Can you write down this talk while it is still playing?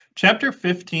Chapter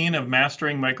 15 of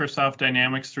Mastering Microsoft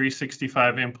Dynamics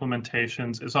 365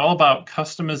 Implementations is all about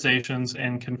customizations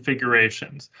and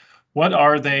configurations. What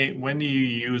are they? When do you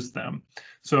use them?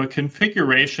 So a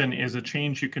configuration is a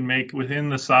change you can make within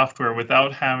the software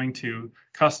without having to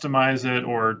customize it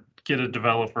or get a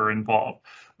developer involved.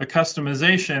 A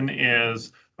customization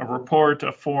is a report,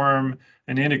 a form,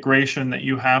 an integration that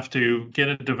you have to get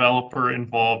a developer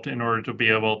involved in order to be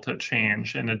able to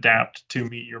change and adapt to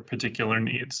meet your particular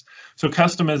needs. So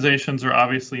customizations are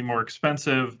obviously more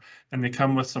expensive and they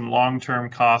come with some long-term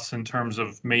costs in terms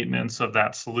of maintenance of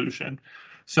that solution.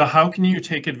 So how can you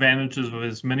take advantage of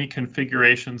as many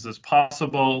configurations as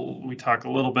possible? We talk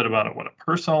a little bit about what a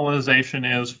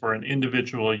personalization is for an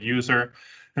individual user.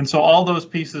 And so all those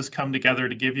pieces come together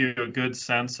to give you a good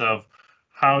sense of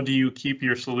how do you keep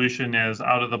your solution as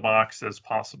out of the box as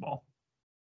possible.